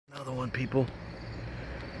people.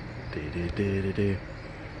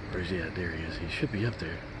 Where's he at? There he is. He should be up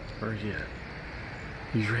there. Where's he at?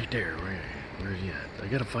 He's right there. Where's he at? I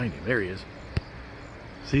gotta find him. There he is.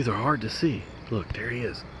 See, they're hard to see. Look, there he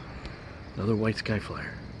is. Another white sky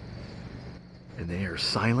flyer. And they are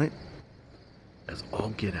silent as all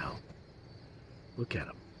get out. Look at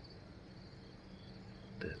him.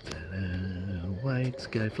 White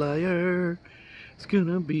sky flyer. It's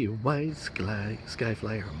gonna be a white sky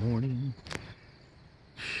flyer morning.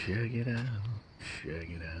 Check it out. Check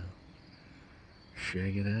it out.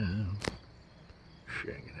 Check it out.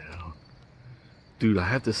 Check it out. Dude, I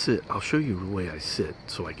have to sit. I'll show you the way I sit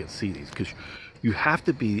so I can see these. Because you have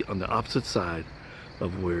to be on the opposite side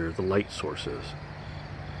of where the light source is.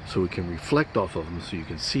 So it can reflect off of them so you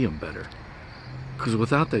can see them better. Because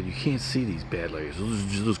without that, you can't see these bad layers. They'll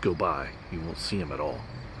just go by. You won't see them at all.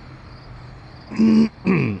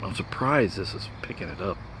 I'm surprised this is picking it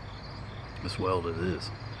up as well as it is.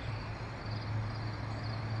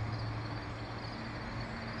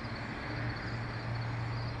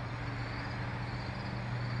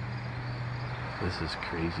 This is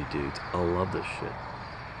crazy, dudes. I love this shit.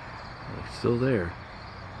 It's still there.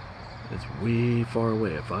 It's way far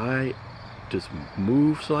away. If I just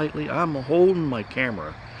move slightly, I'm holding my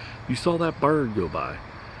camera. You saw that bird go by.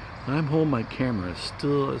 I'm holding my camera as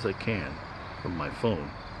still as I can from my phone.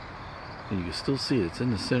 And you can still see it. It's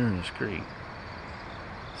in the center of the screen.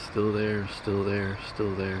 Still there, still there,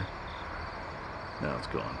 still there. Now it's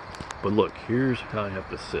gone. But look, here's how I have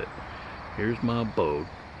to sit. Here's my abode.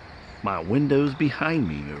 My window's behind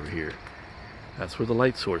me over here. That's where the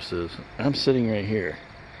light source is. I'm sitting right here.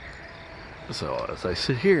 So as I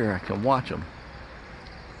sit here, I can watch them.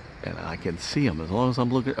 And I can see them. As long as I'm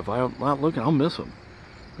looking, if I'm not looking, I'll miss them.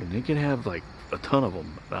 And they can have like a ton of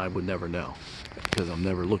them. I would never know. Because I'm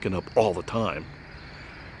never looking up all the time.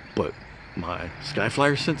 But my sky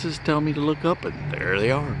flyer senses tell me to look up, and there they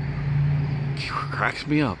are. Cracks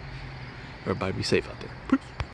me up. Everybody be safe out there. Peace.